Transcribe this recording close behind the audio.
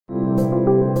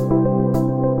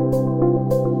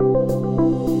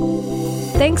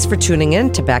Thanks for tuning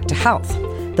in to Back to Health,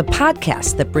 the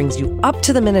podcast that brings you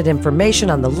up-to-the-minute information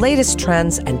on the latest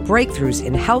trends and breakthroughs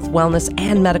in health, wellness,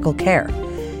 and medical care.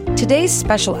 Today's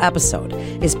special episode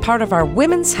is part of our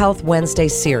Women's Health Wednesday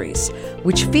series,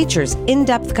 which features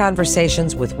in-depth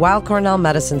conversations with Weill Cornell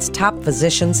Medicine's top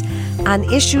physicians on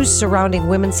issues surrounding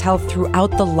women's health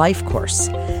throughout the life course.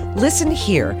 Listen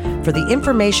here for the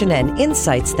information and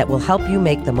insights that will help you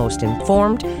make the most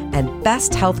informed and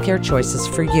best healthcare choices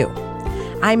for you.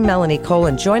 I'm Melanie Cole,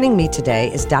 and joining me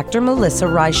today is Dr. Melissa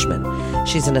Reichman.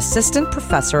 She's an assistant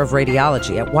professor of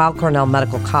radiology at Weill Cornell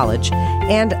Medical College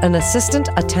and an assistant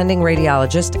attending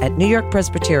radiologist at New York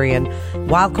Presbyterian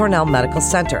Weill Cornell Medical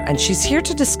Center. And she's here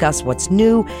to discuss what's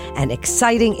new and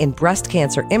exciting in breast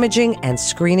cancer imaging and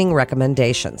screening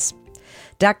recommendations.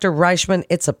 Dr. Reichman,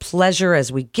 it's a pleasure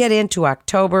as we get into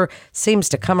October. Seems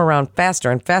to come around faster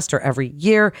and faster every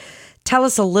year. Tell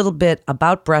us a little bit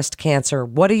about breast cancer.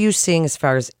 What are you seeing as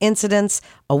far as incidence,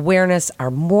 awareness? Are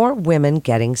more women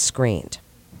getting screened?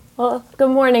 Well,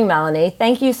 good morning, Melanie.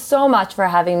 Thank you so much for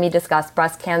having me discuss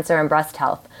breast cancer and breast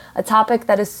health, a topic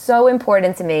that is so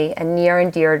important to me and near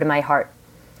and dear to my heart.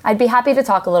 I'd be happy to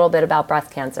talk a little bit about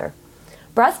breast cancer.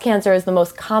 Breast cancer is the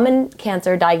most common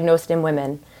cancer diagnosed in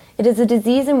women. It is a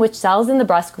disease in which cells in the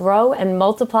breast grow and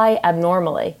multiply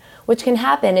abnormally, which can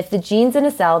happen if the genes in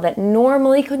a cell that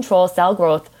normally control cell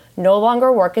growth no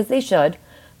longer work as they should,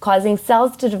 causing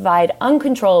cells to divide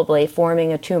uncontrollably,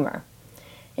 forming a tumor.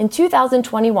 In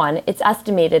 2021, it's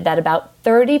estimated that about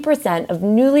 30% of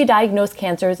newly diagnosed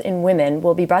cancers in women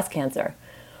will be breast cancer.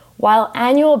 While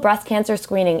annual breast cancer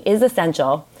screening is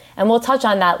essential, and we'll touch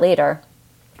on that later,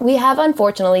 we have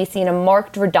unfortunately seen a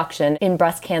marked reduction in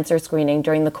breast cancer screening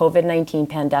during the COVID-19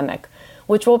 pandemic,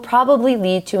 which will probably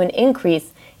lead to an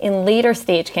increase in later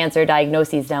stage cancer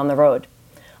diagnoses down the road.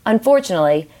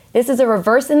 Unfortunately, this is a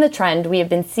reverse in the trend we have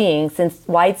been seeing since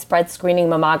widespread screening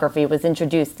mammography was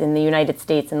introduced in the United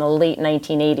States in the late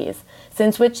 1980s,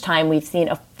 since which time we've seen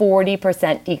a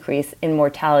 40% decrease in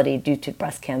mortality due to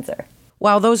breast cancer.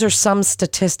 Wow, those are some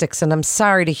statistics, and I'm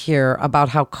sorry to hear about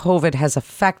how COVID has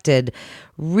affected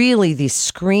really the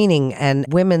screening and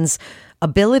women's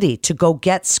ability to go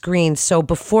get screened. So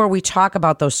before we talk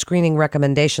about those screening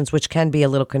recommendations, which can be a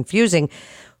little confusing,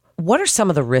 what are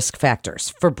some of the risk factors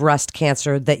for breast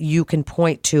cancer that you can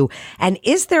point to? And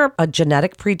is there a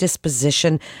genetic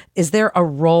predisposition? Is there a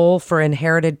role for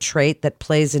inherited trait that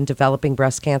plays in developing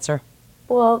breast cancer?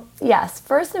 Well, yes.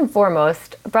 First and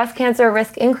foremost, breast cancer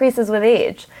risk increases with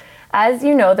age. As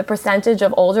you know, the percentage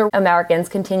of older Americans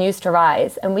continues to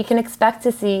rise, and we can expect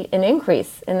to see an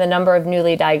increase in the number of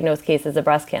newly diagnosed cases of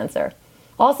breast cancer.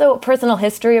 Also, personal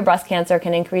history of breast cancer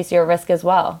can increase your risk as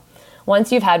well.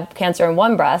 Once you've had cancer in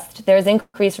one breast, there's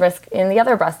increased risk in the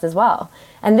other breast as well.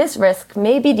 And this risk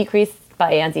may be decreased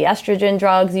by anti-estrogen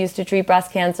drugs used to treat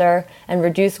breast cancer and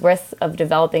reduce risks of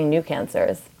developing new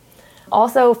cancers.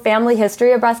 Also, family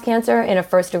history of breast cancer in a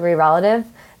first-degree relative,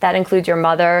 that includes your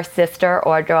mother, sister,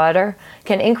 or daughter,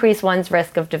 can increase one's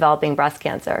risk of developing breast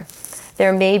cancer.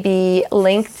 There may be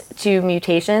linked to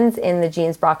mutations in the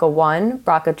genes BRCA1,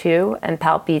 BRCA2, and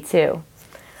PALB2.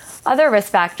 Other risk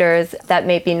factors that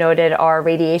may be noted are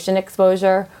radiation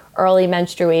exposure, early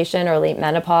menstruation or late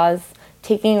menopause,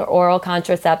 taking oral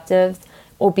contraceptives,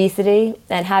 obesity,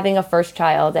 and having a first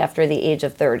child after the age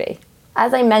of 30.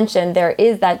 As I mentioned, there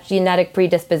is that genetic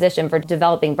predisposition for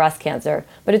developing breast cancer,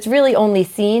 but it's really only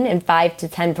seen in 5 to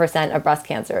 10% of breast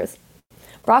cancers.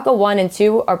 BRCA1 and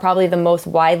 2 are probably the most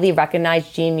widely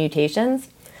recognized gene mutations.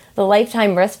 The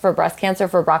lifetime risk for breast cancer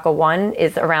for BRCA1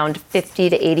 is around 50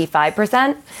 to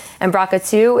 85%, and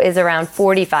BRCA2 is around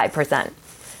 45%.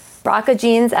 BRCA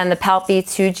genes and the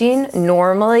PALB2 gene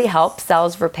normally help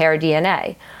cells repair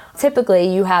DNA. Typically,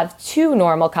 you have 2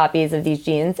 normal copies of these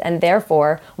genes, and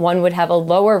therefore, one would have a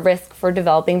lower risk for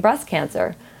developing breast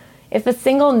cancer. If a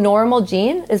single normal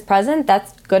gene is present,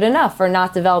 that's good enough for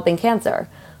not developing cancer.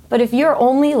 But if you're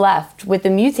only left with the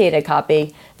mutated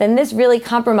copy, then this really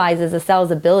compromises a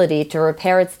cell's ability to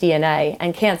repair its DNA,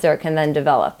 and cancer can then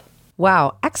develop.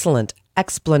 Wow, excellent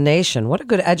explanation. What a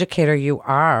good educator you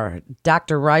are,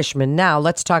 Dr. Reichman. Now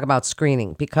let's talk about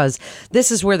screening, because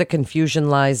this is where the confusion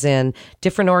lies in.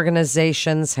 Different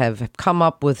organizations have come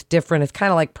up with different, it's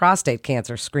kind of like prostate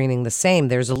cancer screening the same.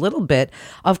 There's a little bit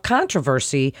of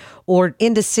controversy or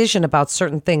indecision about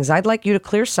certain things. I'd like you to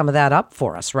clear some of that up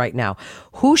for us right now.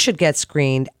 Who should get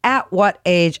screened, at what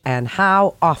age, and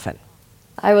how often?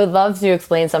 I would love to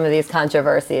explain some of these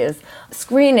controversies.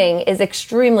 Screening is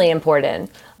extremely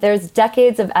important. There's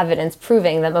decades of evidence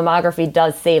proving that mammography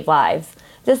does save lives.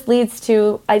 This leads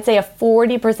to, I'd say, a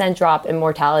 40% drop in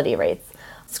mortality rates.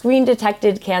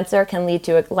 Screen-detected cancer can lead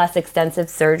to less extensive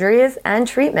surgeries and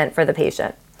treatment for the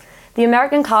patient. The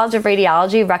American College of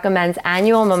Radiology recommends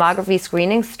annual mammography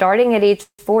screening starting at age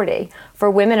 40 for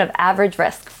women of average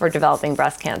risk for developing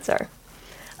breast cancer.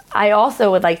 I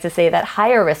also would like to say that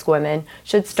higher risk women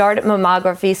should start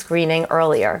mammography screening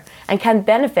earlier and can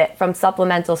benefit from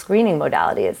supplemental screening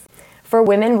modalities. For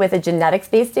women with a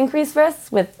genetics-based increased risk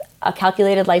with a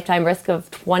calculated lifetime risk of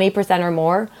 20% or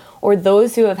more, or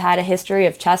those who have had a history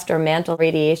of chest or mantle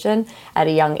radiation at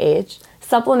a young age,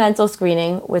 supplemental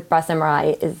screening with breast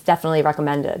MRI is definitely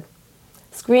recommended.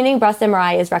 Screening breast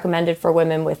MRI is recommended for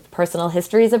women with personal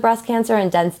histories of breast cancer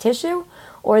and dense tissue,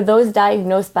 or those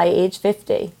diagnosed by age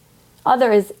 50.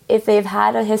 Others, if they've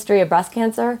had a history of breast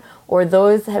cancer, or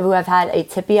those who have had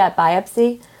atypia at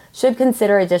biopsy, should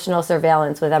consider additional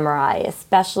surveillance with MRI,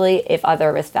 especially if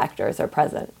other risk factors are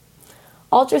present.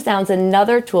 Ultrasound is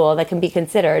another tool that can be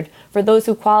considered for those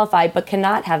who qualify but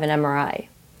cannot have an MRI.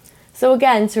 So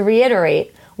again, to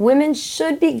reiterate, women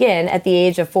should begin at the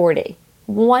age of 40.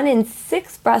 1 in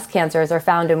 6 breast cancers are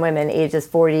found in women ages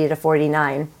 40 to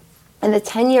 49. And the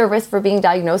 10-year risk for being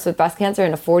diagnosed with breast cancer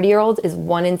in a 40-year-old is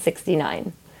 1 in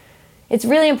 69. It's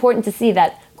really important to see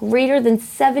that greater than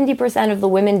 70% of the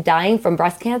women dying from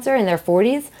breast cancer in their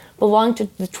 40s belong to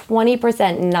the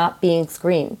 20% not being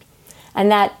screened. And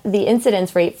that the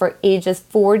incidence rate for ages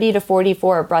 40 to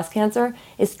 44 of breast cancer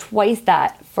is twice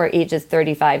that for ages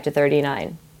 35 to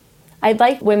 39. I'd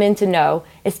like women to know,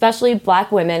 especially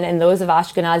Black women and those of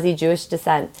Ashkenazi Jewish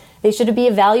descent, they should be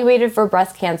evaluated for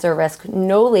breast cancer risk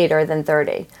no later than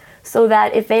 30, so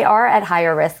that if they are at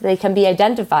higher risk, they can be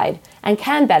identified and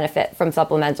can benefit from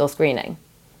supplemental screening.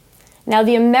 Now,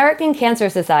 the American Cancer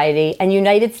Society and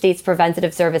United States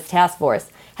Preventative Service Task Force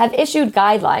have issued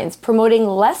guidelines promoting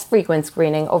less frequent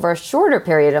screening over a shorter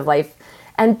period of life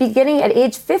and beginning at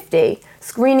age 50,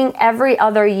 screening every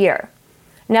other year.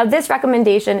 Now, this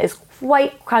recommendation is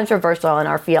quite controversial in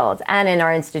our field and in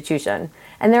our institution,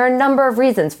 and there are a number of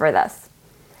reasons for this.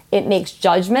 It makes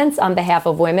judgments on behalf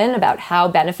of women about how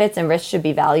benefits and risks should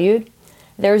be valued.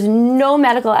 There's no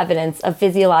medical evidence of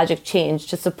physiologic change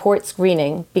to support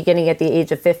screening beginning at the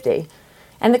age of 50.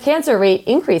 And the cancer rate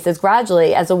increases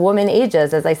gradually as a woman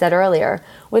ages, as I said earlier,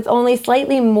 with only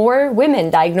slightly more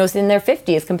women diagnosed in their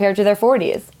 50s compared to their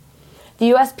 40s. The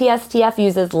USPSTF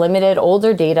uses limited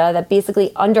older data that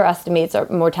basically underestimates our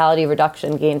mortality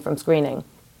reduction gained from screening.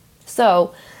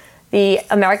 So the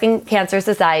American Cancer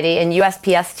Society and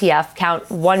USPSTF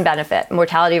count one benefit,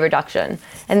 mortality reduction,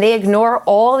 and they ignore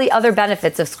all the other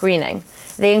benefits of screening.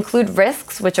 They include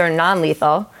risks, which are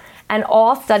non-lethal, and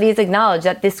all studies acknowledge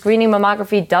that this screening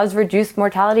mammography does reduce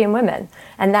mortality in women,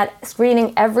 and that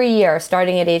screening every year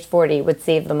starting at age 40 would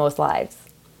save the most lives.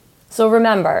 So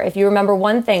remember, if you remember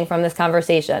one thing from this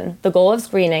conversation, the goal of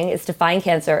screening is to find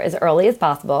cancer as early as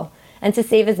possible and to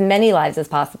save as many lives as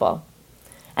possible.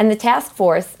 And the task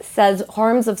force says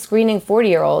harms of screening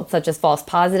 40-year-olds, such as false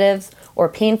positives or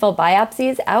painful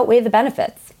biopsies, outweigh the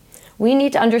benefits. We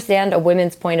need to understand a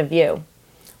woman's point of view.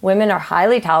 Women are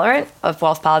highly tolerant of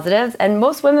false positives, and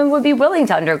most women would be willing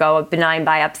to undergo a benign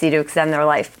biopsy to extend their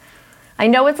life. I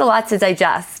know it's a lot to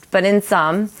digest, but in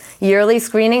sum, yearly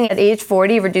screening at age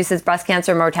 40 reduces breast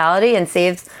cancer mortality and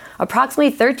saves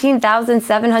approximately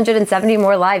 13,770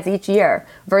 more lives each year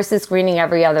versus screening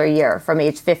every other year from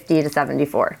age 50 to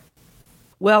 74.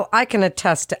 Well, I can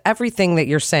attest to everything that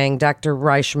you're saying, Dr.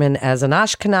 Reichman, as an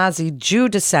Ashkenazi Jew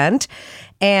descent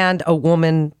and a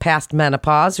woman past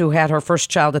menopause who had her first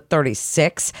child at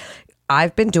 36.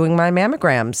 I've been doing my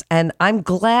mammograms, and I'm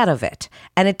glad of it.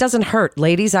 And it doesn't hurt.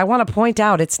 Ladies, I want to point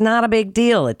out, it's not a big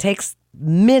deal. It takes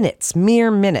minutes, mere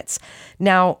minutes.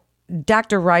 Now,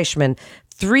 Dr. Reichman,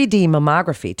 3D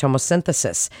mammography,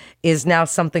 tomosynthesis, is now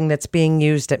something that's being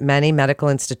used at many medical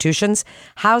institutions.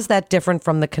 How's that different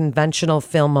from the conventional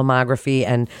film mammography,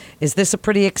 and is this a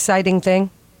pretty exciting thing?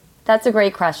 That's a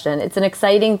great question. It's an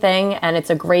exciting thing, and it's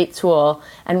a great tool,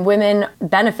 and women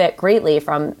benefit greatly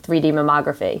from 3D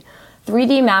mammography.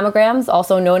 3D mammograms,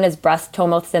 also known as breast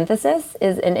tomosynthesis,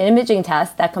 is an imaging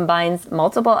test that combines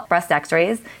multiple breast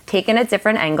x-rays taken at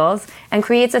different angles and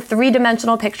creates a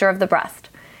three-dimensional picture of the breast.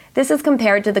 This is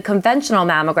compared to the conventional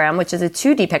mammogram, which is a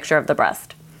 2D picture of the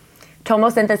breast.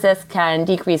 Tomosynthesis can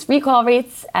decrease recall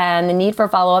rates and the need for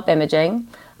follow-up imaging,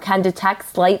 can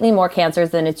detect slightly more cancers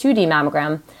than a 2D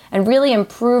mammogram, and really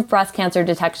improve breast cancer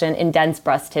detection in dense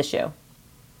breast tissue.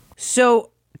 So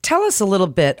tell us a little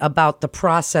bit about the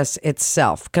process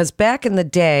itself, because back in the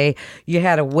day, you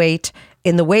had to wait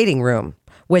in the waiting room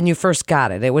when you first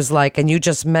got it. It was like, and you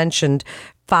just mentioned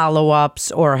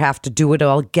follow-ups or have to do it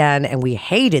all again. And we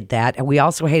hated that. And we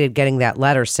also hated getting that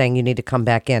letter saying you need to come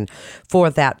back in for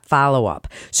that follow-up.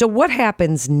 So what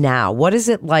happens now? What is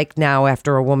it like now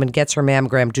after a woman gets her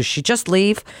mammogram? Does she just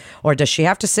leave, or does she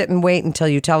have to sit and wait until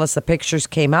you tell us the pictures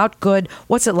came out good?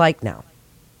 What's it like now?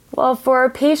 Well, for a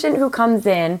patient who comes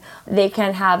in, they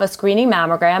can have a screening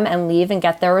mammogram and leave and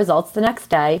get their results the next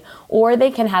day, or they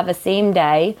can have a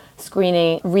same-day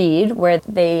screening read where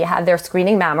they have their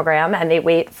screening mammogram and they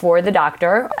wait for the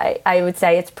doctor. I would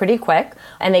say it's pretty quick,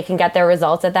 and they can get their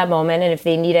results at that moment, and if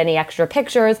they need any extra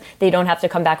pictures, they don't have to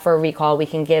come back for a recall. We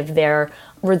can give their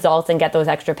results and get those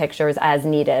extra pictures as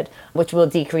needed, which will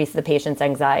decrease the patient's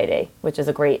anxiety, which is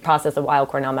a great process of Weill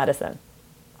Cornell medicine.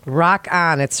 Rock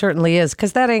on. It certainly is,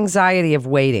 because that anxiety of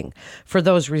waiting for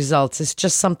those results is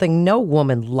just something no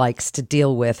woman likes to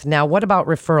deal with. Now, what about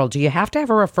referral? Do you have to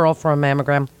have a referral for a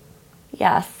mammogram?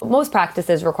 Yes. Most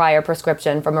practices require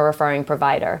prescription from a referring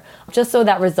provider, just so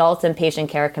that results and patient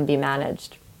care can be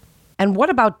managed. And what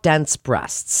about dense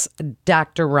breasts?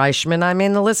 Dr. Reichman, I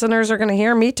mean, the listeners are going to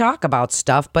hear me talk about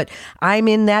stuff, but I'm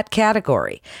in that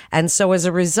category. And so as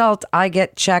a result, I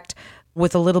get checked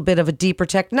with a little bit of a deeper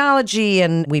technology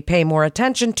and we pay more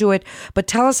attention to it. But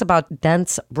tell us about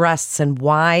dense breasts and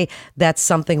why that's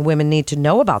something women need to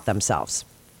know about themselves.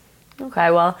 Okay,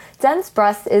 well, dense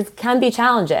breasts can be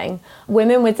challenging.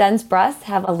 Women with dense breasts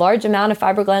have a large amount of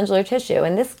fibroglandular tissue,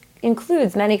 and this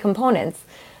includes many components.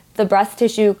 The breast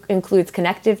tissue includes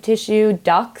connective tissue,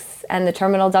 ducts, and the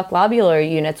terminal duct lobular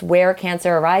units where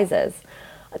cancer arises.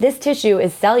 This tissue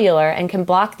is cellular and can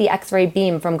block the X-ray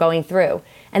beam from going through,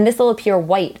 and this will appear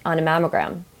white on a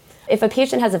mammogram. If a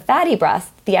patient has a fatty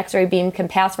breast, the X-ray beam can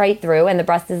pass right through and the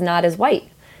breast is not as white.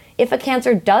 If a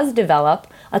cancer does develop,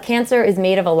 a cancer is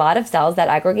made of a lot of cells that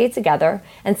aggregate together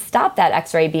and stop that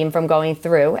X-ray beam from going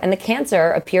through, and the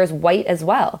cancer appears white as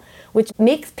well, which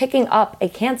makes picking up a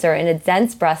cancer in a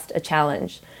dense breast a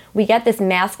challenge. We get this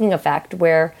masking effect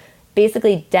where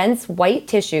basically dense white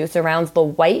tissue surrounds the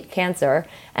white cancer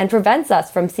and prevents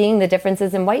us from seeing the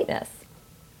differences in whiteness.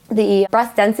 The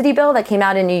breast density bill that came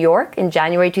out in New York in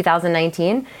January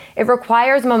 2019, it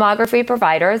requires mammography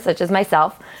providers, such as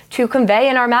myself, to convey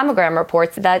in our mammogram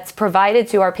reports that's provided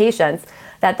to our patients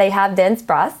that they have dense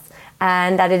breasts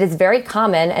and that it is very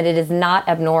common and it is not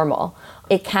abnormal.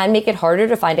 It can make it harder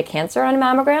to find a cancer on a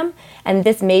mammogram, and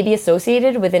this may be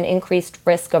associated with an increased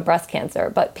risk of breast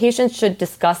cancer. But patients should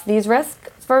discuss these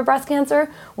risks for breast cancer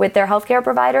with their healthcare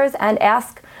providers and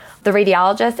ask the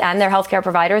radiologists and their healthcare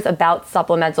providers about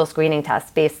supplemental screening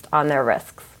tests based on their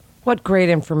risks. What great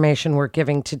information we're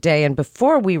giving today. And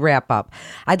before we wrap up,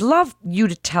 I'd love you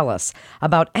to tell us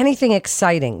about anything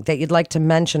exciting that you'd like to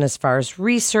mention as far as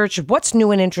research, what's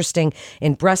new and interesting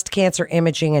in breast cancer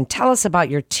imaging, and tell us about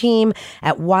your team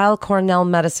at Weill Cornell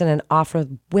Medicine and offer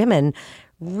women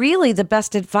really the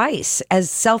best advice, as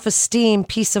self-esteem,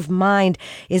 peace of mind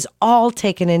is all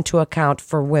taken into account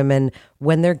for women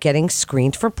when they're getting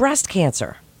screened for breast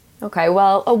cancer. Okay,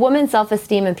 well, a woman's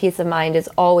self-esteem and peace of mind is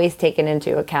always taken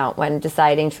into account when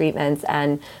deciding treatments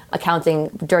and accounting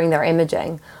during their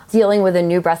imaging. Dealing with a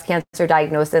new breast cancer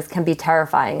diagnosis can be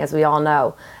terrifying, as we all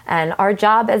know. And our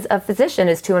job as a physician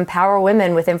is to empower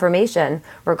women with information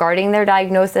regarding their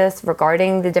diagnosis,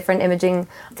 regarding the different imaging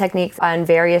techniques and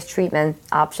various treatment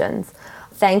options.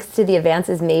 Thanks to the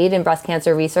advances made in breast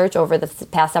cancer research over the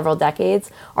past several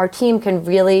decades, our team can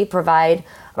really provide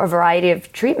a variety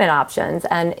of treatment options,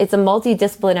 and it's a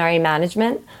multidisciplinary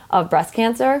management of breast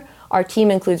cancer. Our team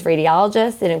includes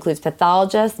radiologists, it includes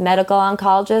pathologists, medical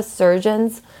oncologists,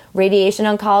 surgeons, radiation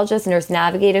oncologists, nurse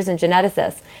navigators, and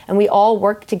geneticists. And we all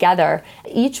work together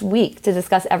each week to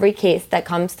discuss every case that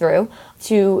comes through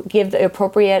to give the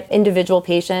appropriate individual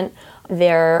patient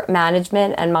their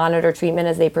management and monitor treatment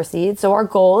as they proceed. So our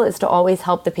goal is to always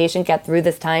help the patient get through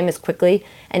this time as quickly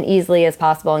and easily as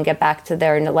possible and get back to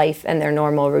their life and their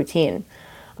normal routine.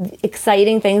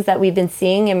 Exciting things that we've been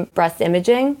seeing in breast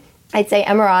imaging, I'd say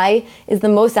MRI is the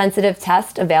most sensitive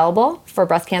test available for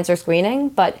breast cancer screening,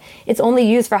 but it's only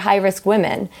used for high-risk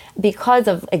women because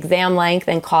of exam length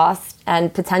and cost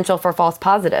and potential for false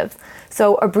positives.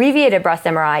 So abbreviated breast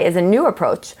MRI is a new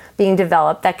approach being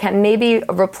developed that can maybe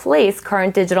replace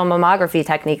current digital mammography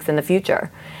techniques in the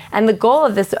future. And the goal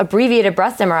of this abbreviated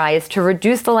breast MRI is to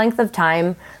reduce the length of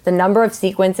time, the number of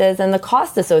sequences, and the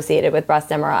cost associated with breast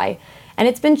MRI. And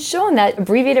it's been shown that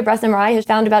abbreviated breast MRI has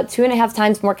found about 2.5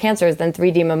 times more cancers than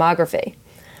 3D mammography.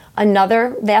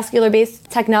 Another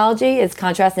vascular-based technology is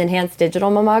contrast-enhanced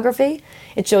digital mammography.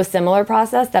 It shows a similar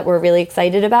process that we're really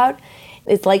excited about.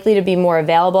 It's likely to be more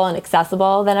available and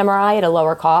accessible than MRI at a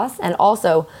lower cost, and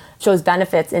also shows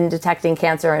benefits in detecting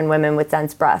cancer in women with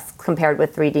dense breasts compared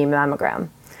with 3D mammogram.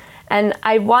 And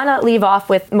I want to leave off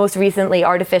with, most recently,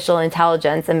 artificial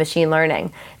intelligence and machine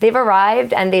learning. They've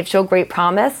arrived and they've shown great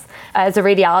promise. As a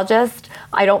radiologist,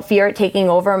 I don't fear it taking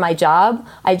over my job.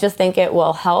 I just think it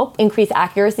will help increase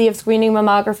accuracy of screening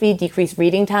mammography, decrease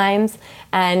reading times,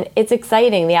 and it's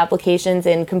exciting, the applications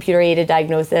in computer-aided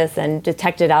diagnosis and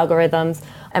detected algorithms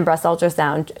and breast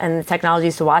ultrasound, and the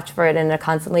technologies to watch for it in a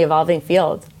constantly evolving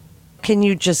field. Can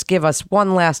you just give us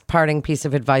one last parting piece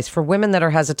of advice for women that are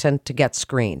hesitant to get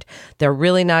screened? They're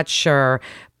really not sure.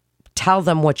 Tell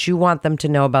them what you want them to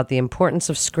know about the importance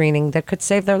of screening that could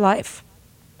save their life.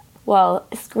 Well,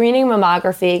 screening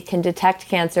mammography can detect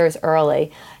cancers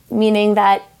early, meaning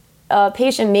that a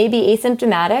patient may be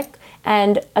asymptomatic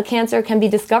and a cancer can be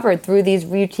discovered through these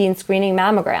routine screening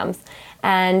mammograms.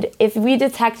 And if we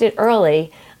detect it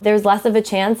early, there's less of a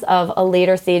chance of a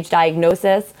later stage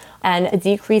diagnosis and a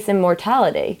decrease in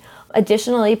mortality.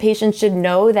 Additionally, patients should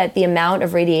know that the amount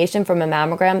of radiation from a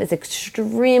mammogram is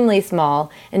extremely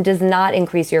small and does not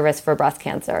increase your risk for breast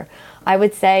cancer. I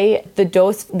would say the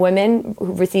dose women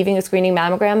receiving a screening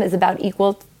mammogram is about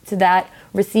equal to that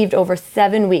received over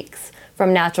 7 weeks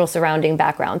from natural surrounding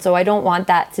background. So I don't want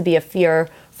that to be a fear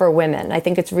for women. I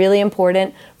think it's really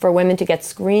important for women to get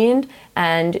screened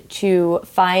and to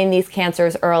find these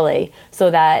cancers early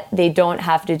so that they don't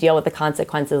have to deal with the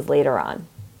consequences later on.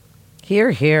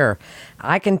 Hear, hear.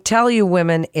 I can tell you,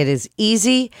 women, it is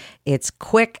easy, it's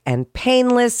quick and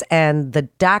painless, and the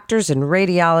doctors and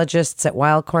radiologists at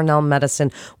Weill Cornell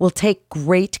Medicine will take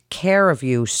great care of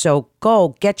you. So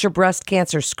go get your breast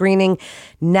cancer screening.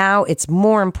 Now it's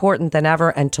more important than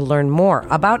ever. And to learn more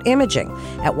about imaging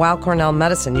at Weill Cornell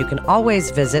Medicine, you can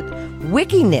always visit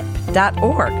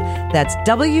wikinyp.org. That's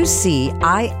WCINYP.org.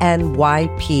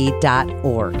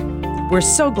 We're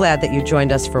so glad that you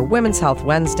joined us for Women's Health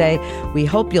Wednesday. We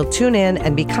hope you'll tune in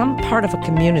and become part of a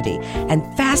community and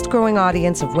fast-growing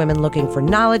audience of women looking for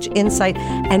knowledge, insight,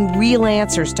 and real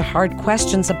answers to hard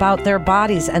questions about their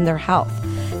bodies and their health.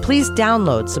 Please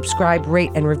download, subscribe,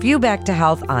 rate, and review Back to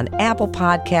Health on Apple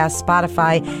Podcasts,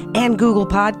 Spotify, and Google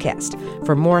Podcast.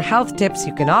 For more health tips,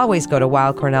 you can always go to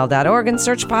weillcornell.org and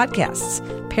search podcasts.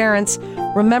 Parents,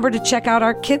 remember to check out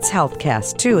our Kids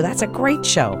Healthcast, too. That's a great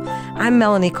show. I'm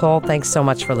Melanie Cole. Thanks so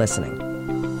much for listening.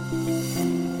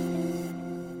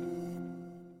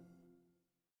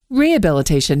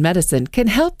 Rehabilitation medicine can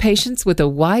help patients with a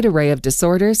wide array of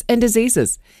disorders and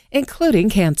diseases, including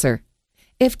cancer.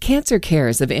 If cancer care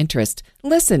is of interest,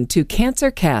 listen to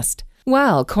CancerCast,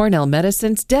 Weill Cornell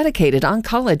Medicine's dedicated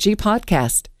oncology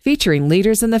podcast. Featuring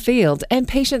leaders in the field and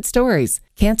patient stories,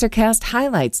 CancerCast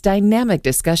highlights dynamic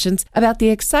discussions about the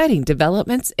exciting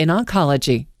developments in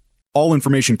oncology. All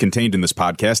information contained in this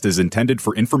podcast is intended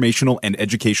for informational and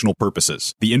educational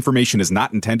purposes. The information is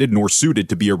not intended nor suited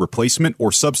to be a replacement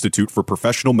or substitute for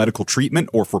professional medical treatment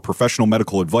or for professional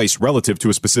medical advice relative to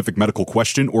a specific medical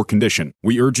question or condition.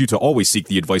 We urge you to always seek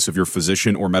the advice of your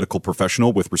physician or medical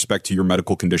professional with respect to your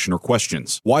medical condition or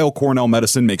questions. Weill Cornell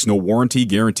Medicine makes no warranty,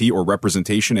 guarantee, or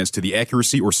representation as to the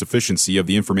accuracy or sufficiency of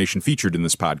the information featured in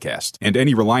this podcast, and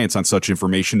any reliance on such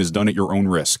information is done at your own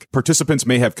risk. Participants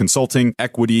may have consulting,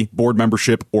 equity, board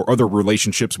membership, or other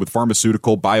relationships with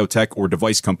pharmaceutical, biotech, or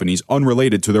device companies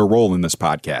unrelated to their role in this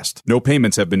podcast. No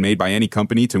payments have been made by any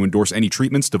company to endorse any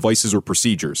treatments, devices, or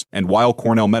procedures, and Weill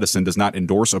Cornell Medicine does not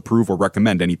endorse, approve, or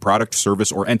recommend any product,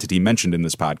 service, or entity mentioned in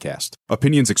this podcast.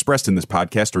 Opinions expressed in this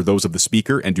podcast are those of the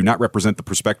speaker and do not represent the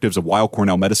perspectives of Weill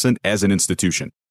Cornell Medicine as an institution.